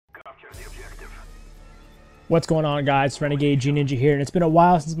What's going on, guys? RenegadeGNinja here, and it's been a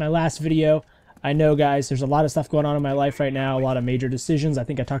while since my last video. I know, guys, there's a lot of stuff going on in my life right now, a lot of major decisions. I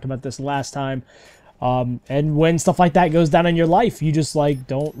think I talked about this last time. And when stuff like that goes down in your life, you just, like,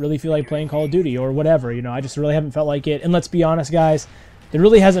 don't really feel like playing Call of Duty or whatever, you know. I just really haven't felt like it. And let's be honest, guys, there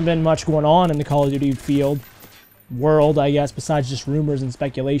really hasn't been much going on in the Call of Duty world, I guess, besides just rumors and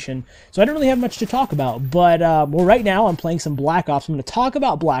speculation. So I don't really have much to talk about. But, well, right now I'm playing some Black Ops. I'm going to talk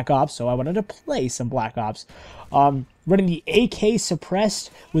about Black Ops, so I wanted to play some Black Ops. Running the AK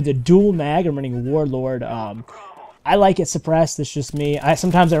suppressed with a dual mag. I'm running Warlord. I like it suppressed. It's just me.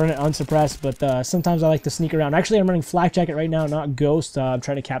 Sometimes I run it unsuppressed, but sometimes I like to sneak around. Actually, I'm running Flak Jacket right now, not Ghost. I'm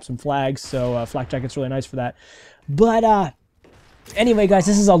trying to cap some flags, so Flak Jacket's really nice for that. But anyway, guys,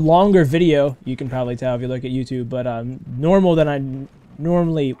 this is a longer video. You can probably tell if you look at YouTube, but normal than I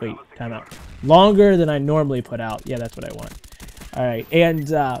normally... Wait, time out. Longer than I normally put out. Yeah, that's what I want. All right, and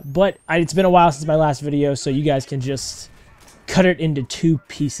but it's been a while since my last video, so you guys can just cut it into two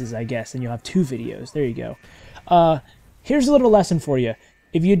pieces, I guess, and you'll have two videos. There you go. Here's a little lesson for you.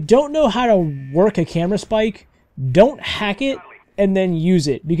 If you don't know how to work a camera spike, don't hack it and then use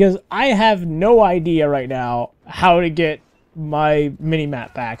it, because I have no idea right now how to get my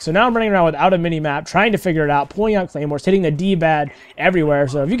mini-map back. So now I'm running around without a mini-map, trying to figure it out, pulling out claymores, hitting the D-pad everywhere.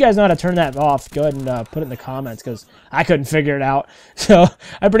 So if you guys know how to turn that off, go ahead and put it in the comments, because I couldn't figure it out. So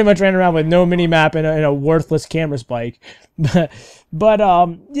I pretty much ran around with no mini-map and a worthless camera spike. But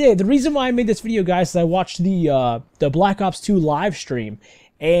yeah, the reason why I made this video, guys, is I watched the Black Ops 2 live stream,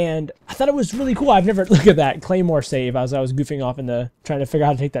 and I thought it was really cool. I've never looked at that Claymore save as I was goofing off trying to figure out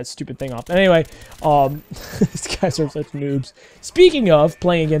how to take that stupid thing off. Anyway, these guys are such noobs. Speaking of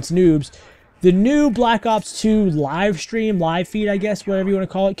playing against noobs, the new Black Ops 2 live feed, I guess, whatever you want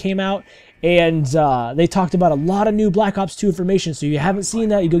to call it, came out. And they talked about a lot of new Black Ops 2 information. So if you haven't seen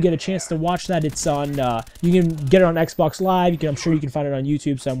that, you go get a chance to watch that. It's on, you can get it on Xbox Live. I'm sure you can find it on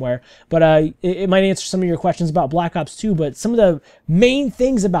YouTube somewhere. But it might answer some of your questions about Black Ops 2. But some of the main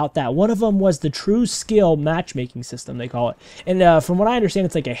things about that, one of them was the true skill matchmaking system, they call it. And from what I understand,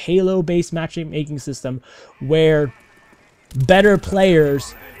 it's like a Halo-based matchmaking system where better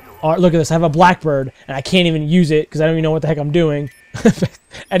players are... Look at this, I have a Blackbird, and I can't even use it because I don't even know what the heck I'm doing.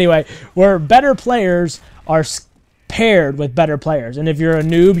 Anyway, where better players are paired with better players, and if you're a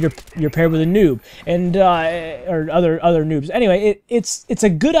noob, you're paired with a noob, and or other noobs. Anyway, it's a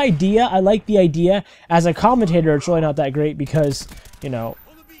good idea. I like the idea. As a commentator, it's really not that great because, you know,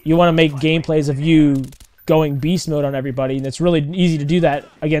 you want to make gameplays of you going beast mode on everybody, and it's really easy to do that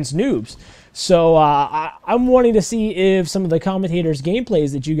against noobs. So I'm wanting to see if some of the commentators'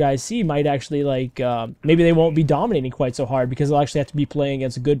 gameplays that you guys see might actually, like, maybe they won't be dominating quite so hard because they'll actually have to be playing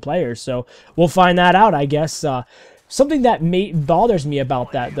against good players. So we'll find that out, I guess. Something that bothers me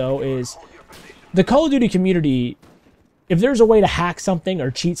about that, though, is the Call of Duty community. If there's a way to hack something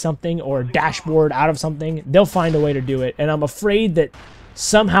or cheat something or dashboard out of something, they'll find a way to do it. And I'm afraid that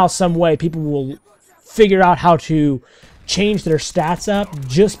somehow, some way, people will figure out how to change their stats up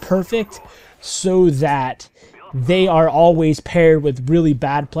just perfect so that they are always paired with really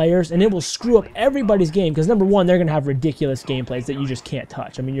bad players, and it will screw up everybody's game because, number one, they're going to have ridiculous gameplays that you just can't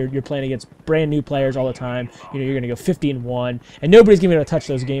touch. I mean, you're playing against brand new players all the time. You know, you're going to go 50-1, and nobody's going to be able to touch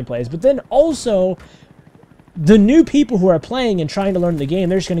those gameplays. But then also, the new people who are playing and trying to learn the game,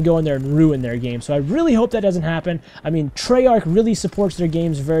 they're just going to go in there and ruin their game. So I really hope that doesn't happen. I mean, Treyarch really supports their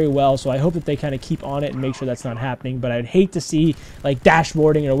games very well, so I hope that they kind of keep on it and make sure that's not happening. But I'd hate to see, like,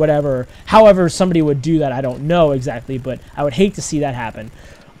 dashboarding or whatever. However somebody would do that, I don't know exactly, but I would hate to see that happen.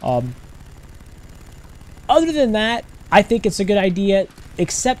 Other than that, I think it's a good idea,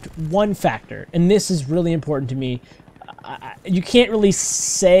 except one factor, and this is really important to me. You can't really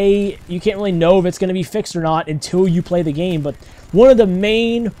know if it's going to be fixed or not until you play the game, but one of the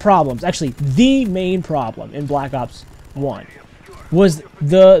main problems, actually the main problem in Black Ops 1 was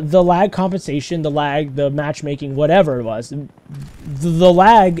the lag compensation, the matchmaking, whatever it was. The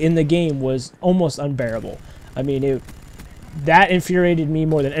lag in the game was almost unbearable. I mean, that infuriated me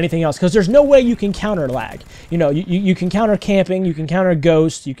more than anything else, because there's no way you can counter lag. You know, you can counter camping, you can counter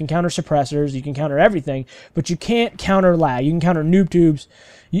ghosts, you can counter suppressors, you can counter everything, but you can't counter lag. You can counter noob tubes.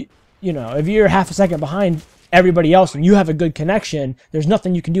 You know, if you're half a second behind everybody else and you have a good connection, there's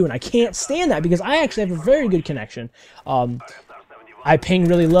nothing you can do, and I can't stand that because I actually have a very good connection. I ping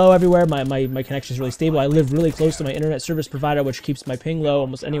really low everywhere. My connection is really stable. I live really close to my internet service provider, which keeps my ping low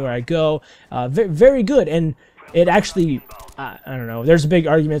almost anywhere I go. Very, very good. And it actually, I don't know, there's big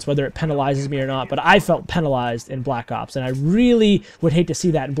arguments whether it penalizes me or not, but I felt penalized in Black Ops, and I really would hate to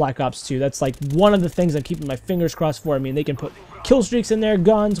see that in Black Ops 2. That's like one of the things I'm keeping my fingers crossed for. I mean, they can put kill streaks in there,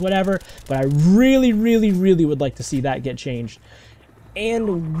 guns, whatever, but I really, really, really would like to see that get changed.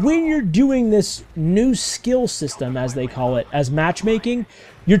 And when you're doing this new skill system, as they call it, as matchmaking,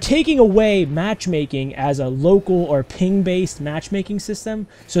 you're taking away matchmaking as a local or ping-based matchmaking system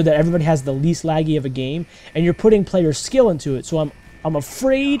so that everybody has the least laggy of a game, and you're putting player skill into it. So I'm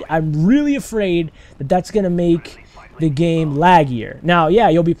afraid, I'm really afraid that that's going to make the game laggier. Now, yeah,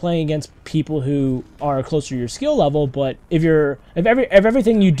 you'll be playing against people who are closer to your skill level, but if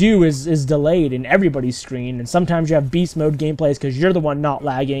everything you do is delayed in everybody's screen, and sometimes you have beast mode gameplays because you're the one not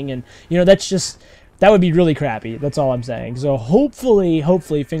lagging, and you know, that would be really crappy. That's all I'm saying. So hopefully,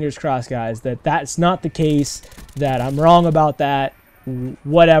 fingers crossed, guys, that that's not the case, that I'm wrong about that.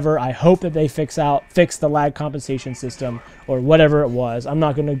 Whatever, I hope that they fix the lag compensation system or whatever it was. I'm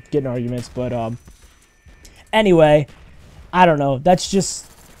not going to get in arguments, but anyway, I don't know. That's just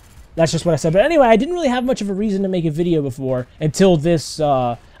what I said. But anyway, I didn't really have much of a reason to make a video before until this.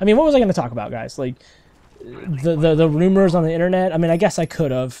 I mean, what was I going to talk about, guys? Like the rumors on the internet. I mean, I guess I could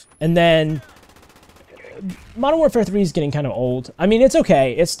have. And then Modern Warfare 3 is getting kind of old. I mean, it's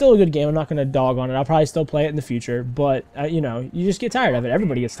okay. It's still a good game. I'm not going to dog on it. I'll probably still play it in the future. But you know, you just get tired of it.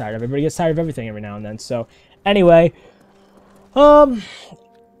 Everybody gets tired of it. Everybody gets tired of everything every now and then. So anyway,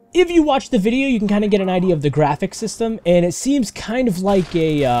 if you watch the video, you can kind of get an idea of the graphic system, and it seems kind of like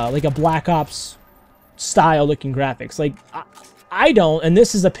a Black Ops style looking graphics. Like I don't, and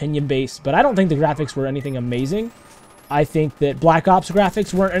this is opinion based, but I don't think the graphics were anything amazing. I think that Black Ops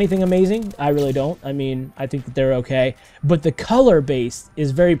graphics weren't anything amazing. I really don't. I mean, I think that they're okay, but the color base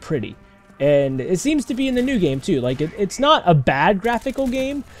is very pretty, and it seems to be in the new game too. Like it's not a bad graphical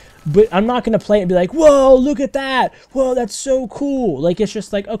game, but I'm not going to play it and be like, whoa, look at that. Whoa, that's so cool. Like, it's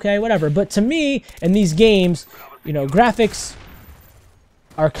just like, okay, whatever. But to me, in these games, you know, graphics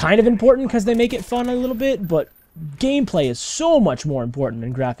are kind of important because they make it fun a little bit, but gameplay is so much more important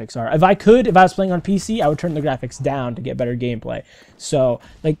than graphics are. If I was playing on PC, I would turn the graphics down to get better gameplay. So,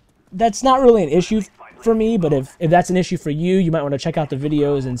 like, that's not really an issue for me, but if that's an issue for you, you might want to check out the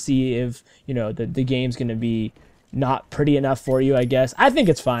videos and see if, you know, the game's going to be not pretty enough for you, I guess. I think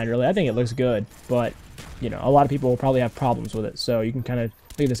it's fine, really. I think it looks good, but, you know, a lot of people will probably have problems with it, so you can kind of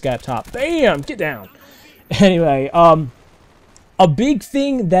look at this guy up top. Bam! Get down! Anyway, a big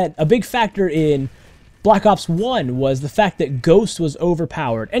factor in Black Ops 1 was the fact that Ghost was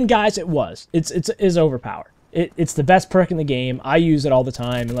overpowered. And guys, it was. It's overpowered. It's the best perk in the game. I use it all the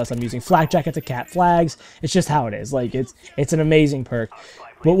time unless I'm using flak jacket to cap flags. It's just how it is. Like, it's an amazing perk.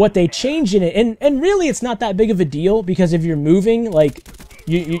 But what they changed in it, and really it's not that big of a deal, because if you're moving, like,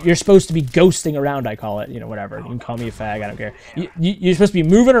 you're supposed to be ghosting around, I call it, you know, whatever. You can call me a fag, I don't care. You're supposed to be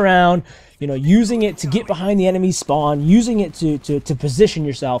moving around, you know, using it to get behind the enemy spawn, using it to position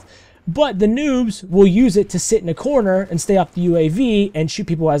yourself. But the noobs will use it to sit in a corner and stay off the UAV and shoot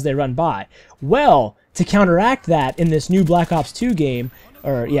people as they run by. Well, to counteract that in this new Black Ops 2 game,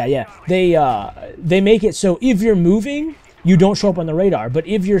 they make it so if you're moving, you don't show up on the radar. But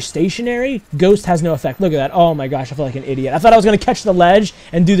if you're stationary, Ghost has no effect. Look at that. Oh my gosh, I feel like an idiot. I thought I was going to catch the ledge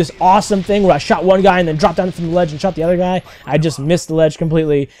and do this awesome thing where I shot one guy and then dropped down from the ledge and shot the other guy. I just missed the ledge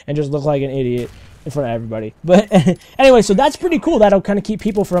completely and just looked like an idiot in front of everybody. But anyway, so that's pretty cool. That'll kind of keep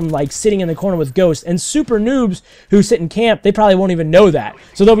people from, like, sitting in the corner with Ghost. And super noobs who sit in camp, they probably won't even know that.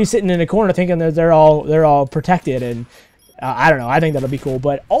 So they'll be sitting in a corner thinking that they're all protected, and I don't know. I think that'll be cool.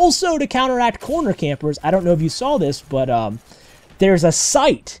 But also to counteract corner campers, I don't know if you saw this, but there's a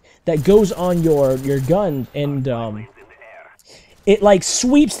sight that goes on your gun, and it, like,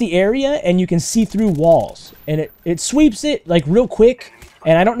 sweeps the area, and you can see through walls. And it sweeps it, like, real quick.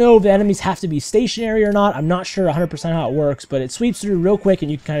 And I don't know if the enemies have to be stationary or not. I'm not sure 100% how it works, but it sweeps through real quick,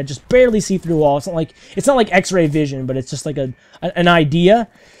 and you can kind of just barely see through walls. It's not like X-ray vision, but it's just like an idea.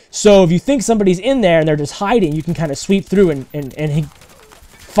 So if you think somebody's in there and they're just hiding, you can kind of sweep through and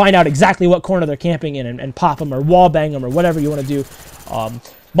find out exactly what corner they're camping in and pop them or wall bang them or whatever you want to do.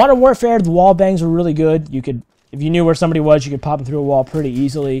 Modern Warfare, the wall bangs were really good. You could, if you knew where somebody was, you could pop them through a wall pretty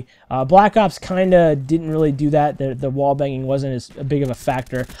easily. Black Ops kind of didn't really do that. The wall banging wasn't as big of a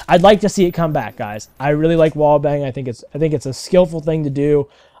factor. I'd like to see it come back, guys. I really like wall bang. I think it's a skillful thing to do.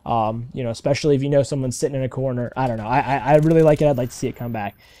 You know, especially if you know someone's sitting in a corner. I don't know. I really like it. I'd like to see it come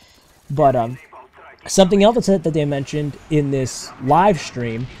back. But something else that they mentioned in this live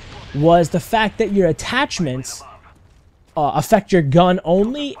stream was the fact that your attachments affect your gun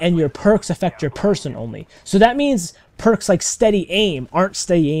only, and your perks affect your person only. So that means perks like steady aim aren't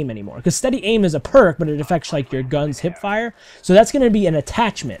steady aim anymore, because steady aim is a perk, but it affects like your gun's hip fire. So that's going to be an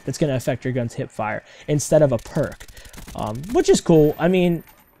attachment that's going to affect your gun's hip fire instead of a perk, which is cool. I mean,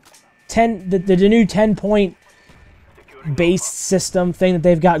 the new 10-point base system thing that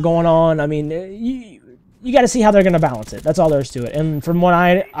they've got going on. I mean, you got to see how they're going to balance it. That's all there is to it. And from what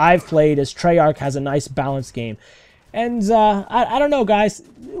I've played, is Treyarch has a nice balanced game. And I don't know, guys.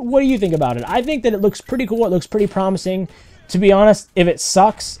 What do you think about it? I think that it looks pretty cool. It looks pretty promising. To be honest, if it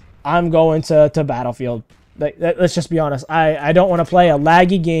sucks, I'm going to Battlefield. Let's just be honest. I don't want to play a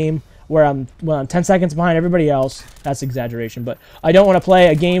laggy game where I'm 10 seconds behind everybody else. That's exaggeration, but I don't want to play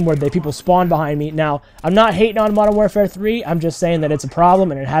a game where people spawn behind me. Now, I'm not hating on Modern Warfare 3. I'm just saying that it's a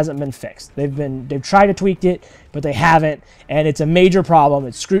problem and it hasn't been fixed. They've tried to tweak it, but they haven't, and it's a major problem.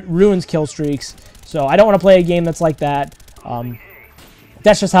 It ruins kill streaks. So I don't want to play a game that's like that.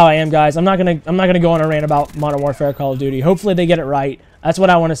 That's just how I am, guys. I'm not gonna go on a rant about Modern Warfare, Call of Duty. Hopefully they get it right. That's what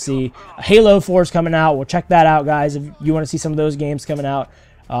I want to see. Halo 4 is coming out. We'll check that out, guys. If you want to see some of those games coming out,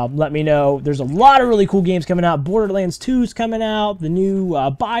 let me know. There's a lot of really cool games coming out. Borderlands 2 is coming out. The new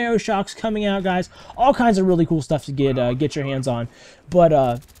BioShock's coming out, guys. All kinds of really cool stuff to get your hands on. But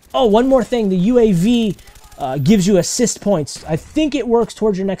oh, one more thing. The UAV gives you assist points. I think it works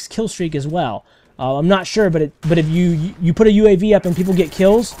towards your next kill streak as well. I'm not sure, but if you put a UAV up and people get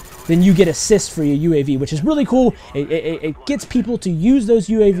kills, then you get assists for your UAV, which is really cool. It gets people to use those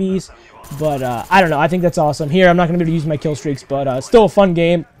UAVs, but I don't know. I think that's awesome. Here, I'm not going to be able to use my kill streaks, but still a fun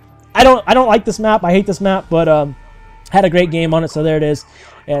game. I don't like this map. I hate this map, but had a great game on it, so there it is.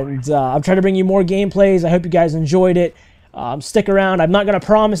 And I'm trying to bring you more gameplays. I hope you guys enjoyed it. Stick around. I'm not going to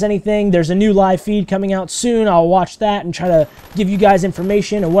promise anything. There's a new live feed coming out soon. I'll watch that and try to give you guys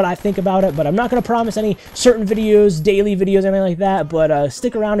information and what I think about it, but I'm not going to promise any certain videos, daily videos, anything like that. But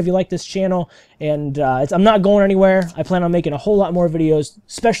stick around if you like this channel, and I'm not going anywhere. I plan on making a whole lot more videos,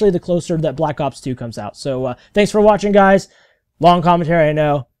 especially the closer that Black Ops 2 comes out. So thanks for watching, guys. Long commentary, I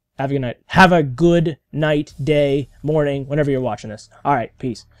know. Have a good night. Have a good night, day, morning, whenever you're watching this. All right,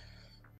 peace.